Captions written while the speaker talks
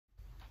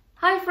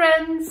Hi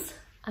friends,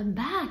 I'm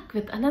back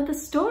with another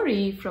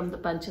story from the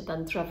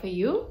Panchatantra for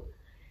you.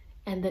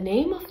 And the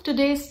name of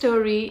today's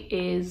story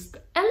is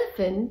The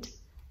Elephant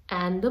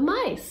and the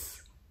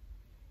Mice.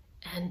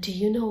 And do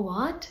you know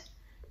what?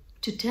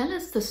 To tell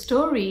us the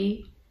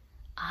story,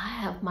 I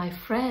have my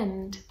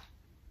friend,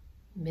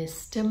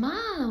 Mr.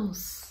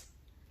 Mouse.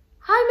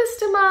 Hi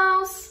Mr.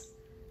 Mouse.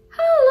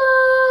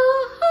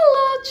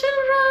 Hello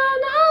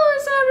children, how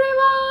is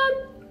everyone?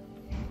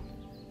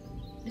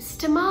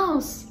 Mr.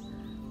 Mouse,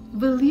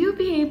 will you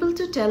be able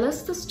to tell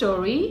us the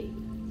story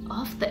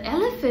of the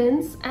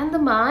elephants and the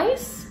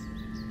mice?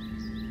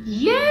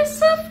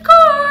 Yes, of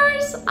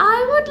course.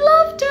 I would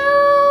love to.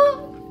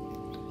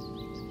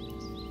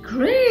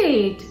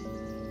 Great.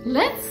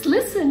 Let's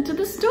listen to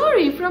the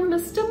story from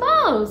Mr.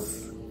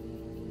 Mouse.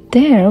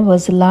 There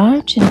was a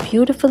large and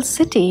beautiful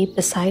city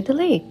beside a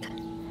lake.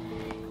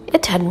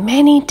 It had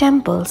many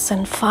temples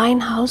and fine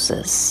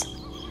houses.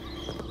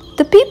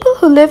 The people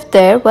who lived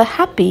there were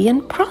happy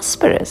and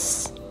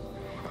prosperous.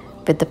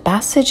 With the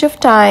passage of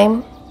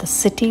time, the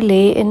city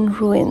lay in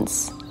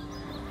ruins.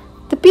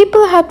 The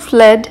people had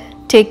fled,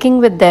 taking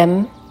with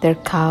them their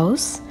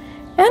cows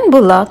and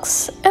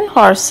bullocks and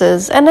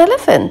horses and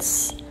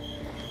elephants.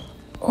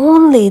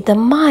 Only the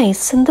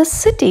mice in the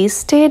city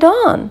stayed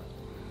on.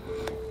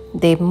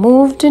 They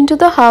moved into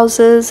the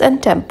houses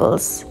and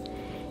temples.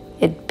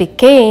 It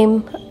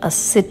became a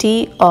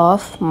city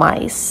of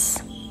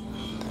mice.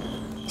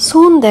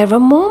 Soon there were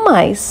more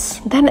mice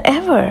than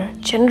ever,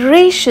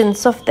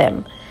 generations of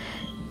them.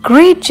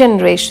 Great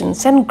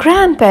generations and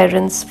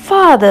grandparents,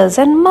 fathers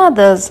and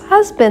mothers,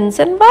 husbands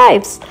and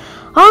wives,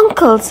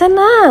 uncles and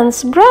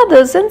aunts,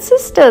 brothers and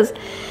sisters,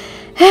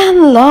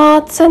 and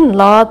lots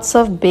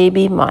of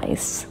baby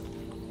mice.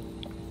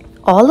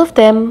 All of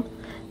them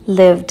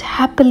lived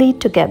happily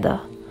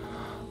together.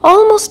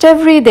 Almost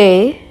every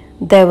day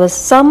there was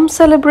some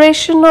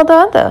celebration or the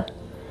other.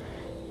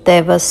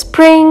 There were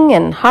spring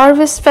and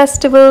harvest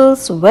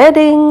festivals,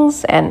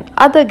 weddings, and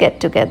other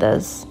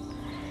get-togethers.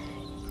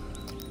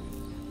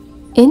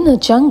 In a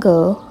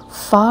jungle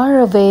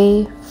far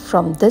away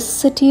from this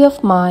city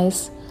of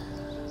mice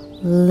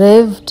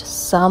lived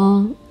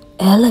some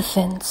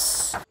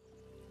elephants.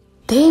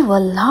 They were a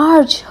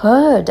large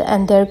herd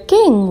and their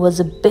king was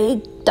a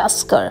big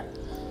tusker,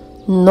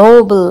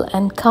 noble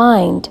and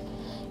kind.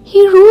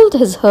 He ruled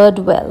his herd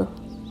well.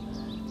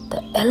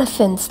 The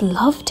elephants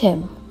loved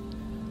him.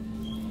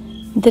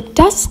 The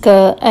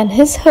tusker and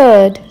his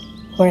herd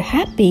were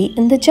happy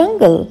in the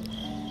jungle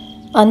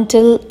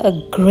until a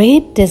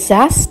great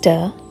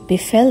disaster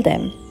befell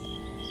them.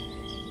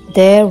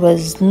 There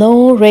was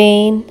no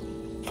rain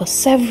for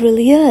several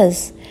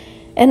years,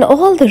 and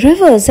all the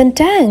rivers and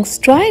tanks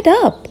dried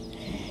up.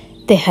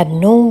 They had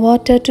no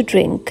water to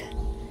drink.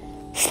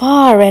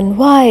 Far and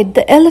wide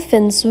the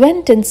elephants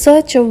went in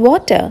search of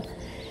water.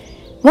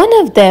 One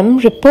of them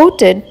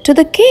reported to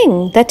the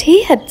king that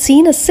he had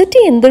seen a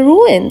city in the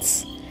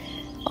ruins.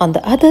 On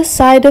the other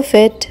side of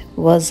it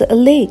was a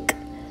lake.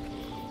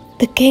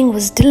 The king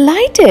was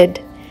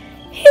delighted.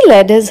 He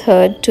led his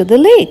herd to the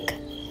lake.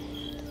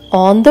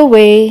 On the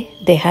way,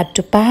 they had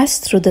to pass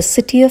through the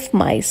city of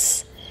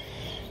mice.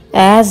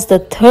 As the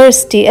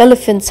thirsty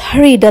elephants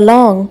hurried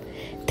along,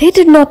 they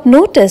did not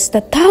notice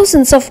that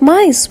thousands of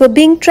mice were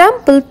being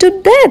trampled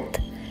to death.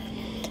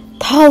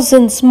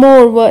 Thousands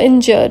more were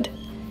injured.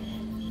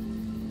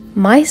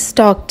 Mice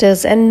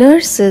doctors and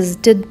nurses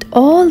did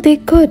all they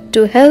could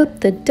to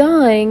help the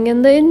dying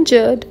and the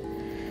injured.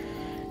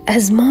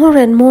 As more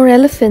and more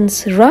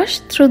elephants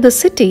rushed through the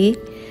city,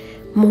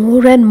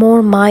 more and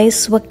more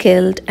mice were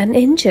killed and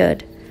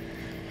injured.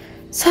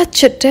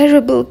 Such a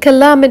terrible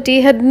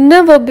calamity had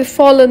never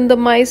befallen the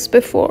mice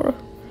before.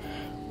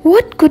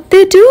 What could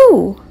they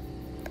do?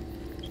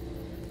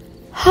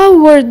 How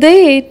were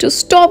they to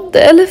stop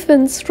the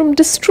elephants from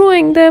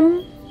destroying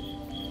them?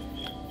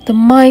 The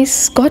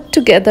mice got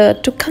together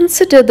to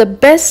consider the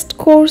best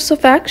course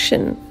of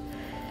action.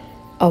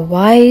 A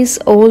wise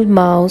old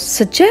mouse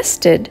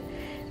suggested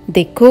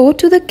they go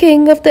to the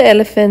king of the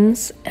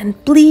elephants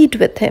and plead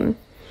with him.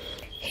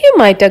 He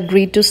might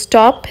agree to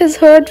stop his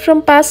herd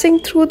from passing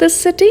through the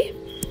city.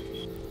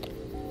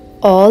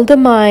 All the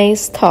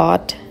mice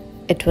thought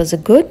it was a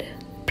good,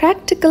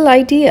 practical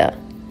idea.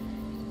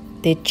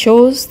 They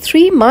chose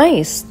 3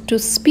 mice to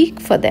speak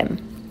for them.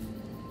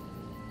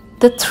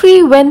 The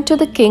 3 went to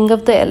the king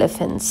of the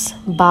elephants,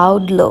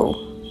 bowed low,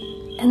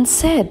 and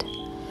said,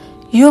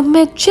 "Your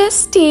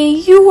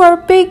Majesty, you are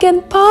big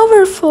and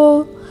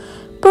powerful.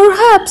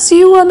 Perhaps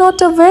you are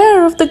not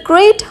aware of the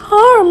great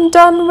harm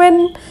done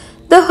when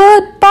the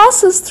herd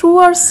passes through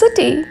our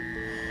city.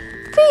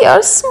 We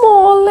are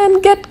small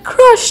and get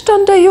crushed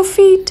under your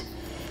feet.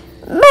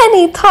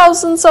 Many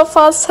thousands of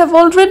us have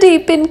already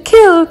been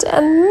killed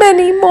and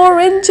many more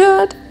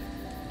injured.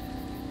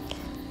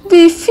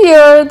 We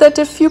fear that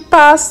if you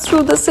pass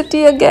through the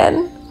city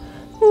again,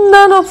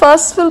 none of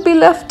us will be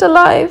left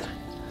alive.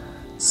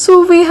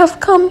 So we have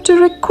come to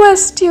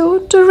request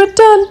you to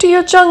return to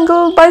your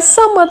jungle by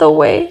some other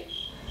way.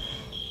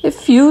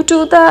 If you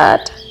do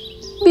that,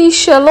 We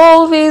shall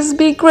always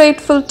be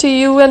grateful to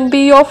you and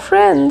be your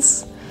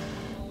friends.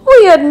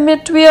 We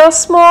admit we are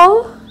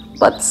small,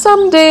 but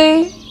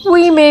someday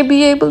we may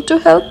be able to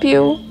help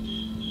you."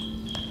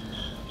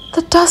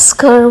 The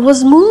tusker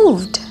was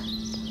moved.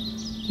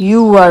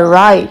 "You are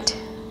right,"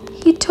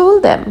 he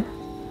told them.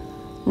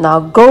 "Now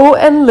go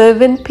and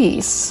live in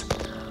peace.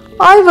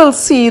 I will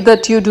see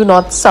that you do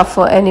not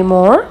suffer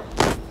anymore."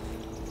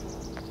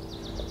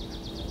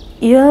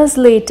 Years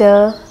later,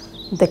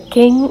 the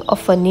king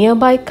of a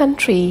nearby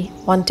country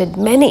wanted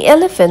many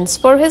elephants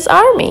for his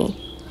army.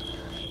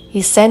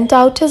 He sent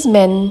out his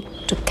men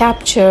to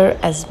capture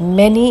as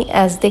many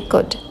as they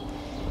could.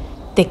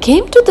 They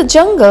came to the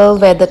jungle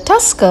where the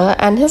tusker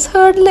and his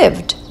herd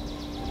lived.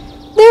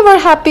 They were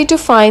happy to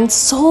find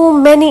so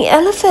many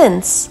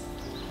elephants.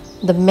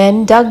 The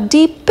men dug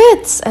deep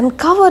pits and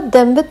covered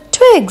them with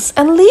twigs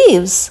and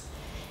leaves.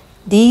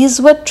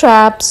 These were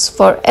traps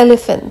for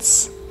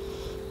elephants.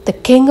 The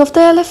king of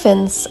the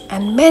elephants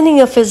and many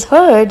of his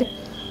herd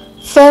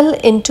fell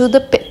into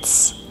the pits.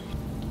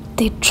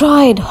 They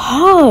tried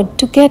hard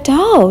to get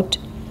out,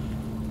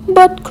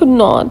 but could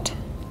not.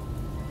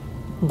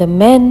 The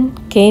men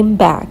came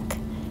back,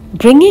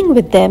 bringing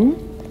with them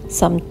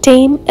some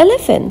tame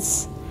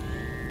elephants.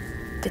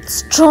 With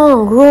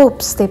strong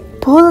ropes, they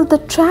pulled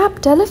the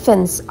trapped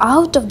elephants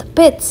out of the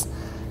pits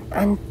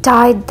and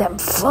tied them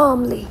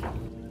firmly.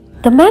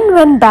 The men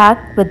went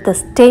back with the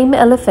tame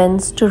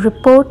elephants to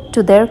report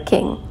to their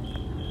king.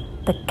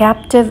 The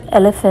captive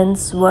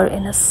elephants were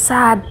in a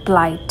sad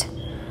plight.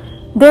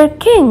 Their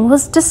king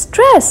was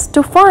distressed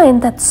to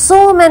find that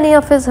so many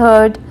of his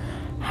herd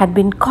had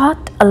been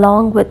caught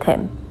along with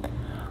him.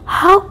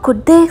 How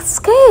could they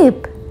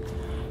escape?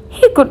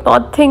 He could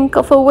not think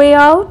of a way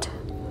out.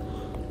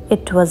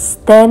 It was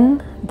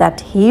then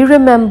that he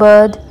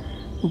remembered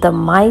the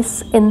mice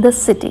in the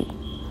city.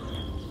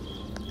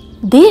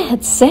 They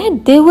had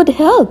said they would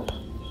help.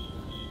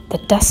 The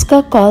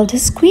tusker called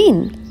his queen.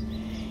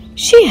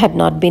 She had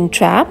not been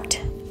trapped.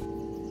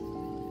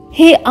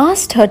 He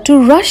asked her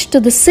to rush to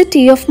the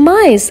city of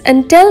mice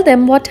and tell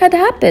them what had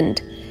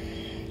happened.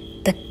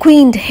 The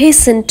queen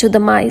hastened to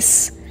the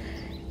mice.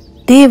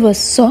 They were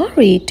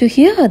sorry to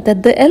hear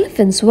that the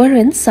elephants were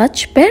in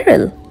such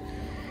peril.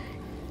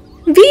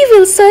 "We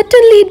will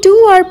certainly do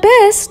our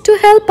best to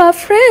help our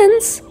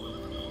friends,"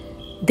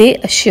 they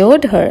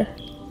assured her.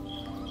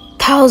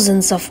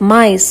 Thousands of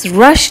mice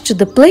rushed to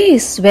the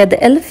place where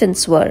the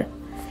elephants were.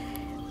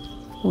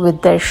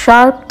 With their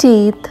sharp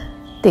teeth,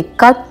 they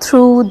cut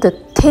through the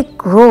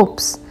thick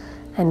ropes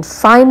and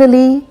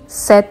finally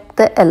set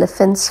the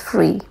elephants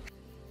free.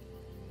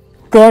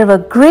 There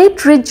were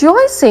great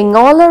rejoicing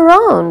all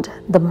around.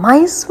 The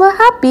mice were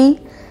happy.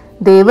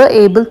 They were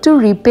able to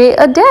repay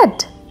a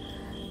debt.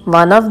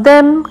 One of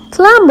them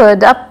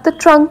clambered up the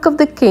trunk of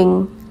the king.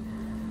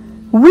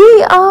 "We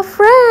are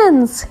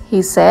friends,"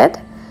 he said.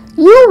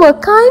 "You were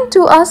kind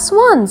to us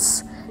once.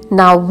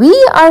 Now we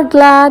are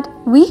glad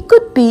we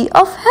could be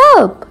of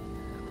help."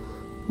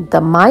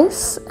 The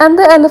mice and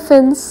the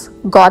elephants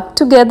got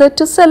together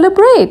to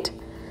celebrate.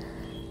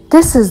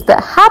 This is the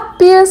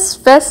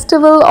happiest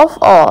festival of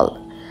all.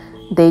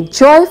 They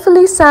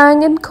joyfully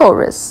sang in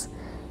chorus.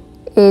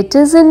 It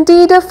is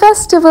indeed a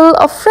festival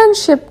of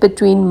friendship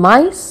between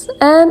mice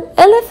and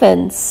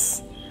elephants.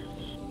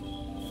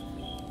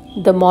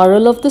 The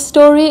moral of the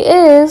story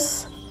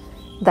is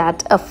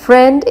that a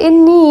friend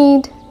in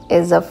need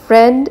is a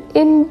friend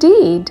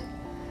indeed.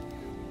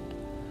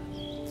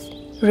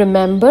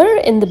 Remember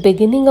in the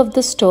beginning of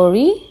the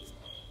story,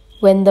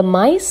 when the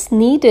mice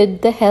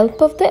needed the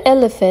help of the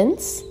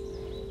elephants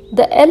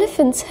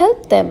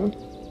helped them.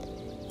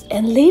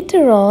 And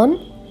later on,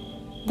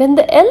 when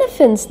the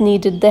elephants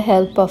needed the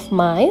help of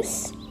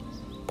mice,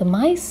 the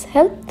mice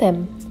helped them.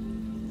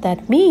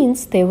 That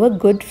means they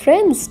were good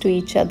friends to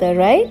each other,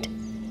 right?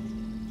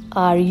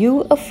 Are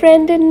you a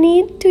friend in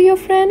need to your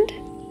friend?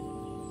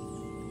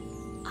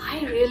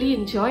 I really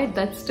enjoyed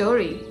that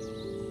story.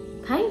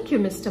 Thank you,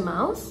 Mr.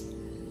 Mouse.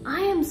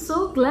 I am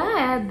so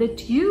glad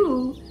that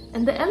you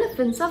and the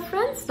elephants are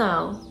friends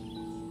now.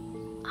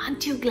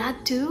 Aren't you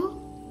glad too?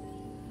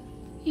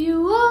 You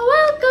are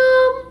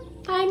welcome.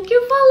 Thank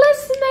you for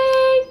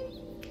listening.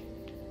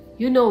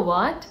 You know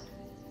what?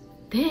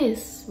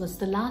 This was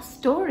the last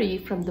story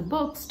from the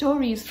book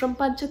Stories from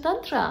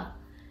Panchatantra.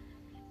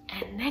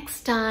 And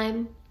next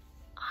time,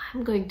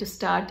 I'm going to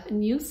start a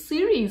new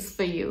series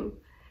for you.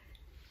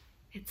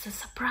 It's a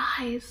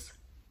surprise.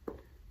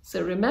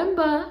 So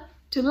remember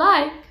to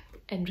like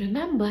and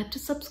remember to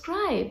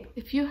subscribe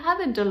if you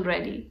haven't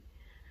already.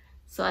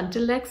 So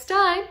until next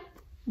time,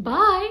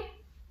 bye.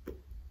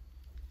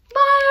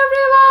 Bye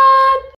everyone.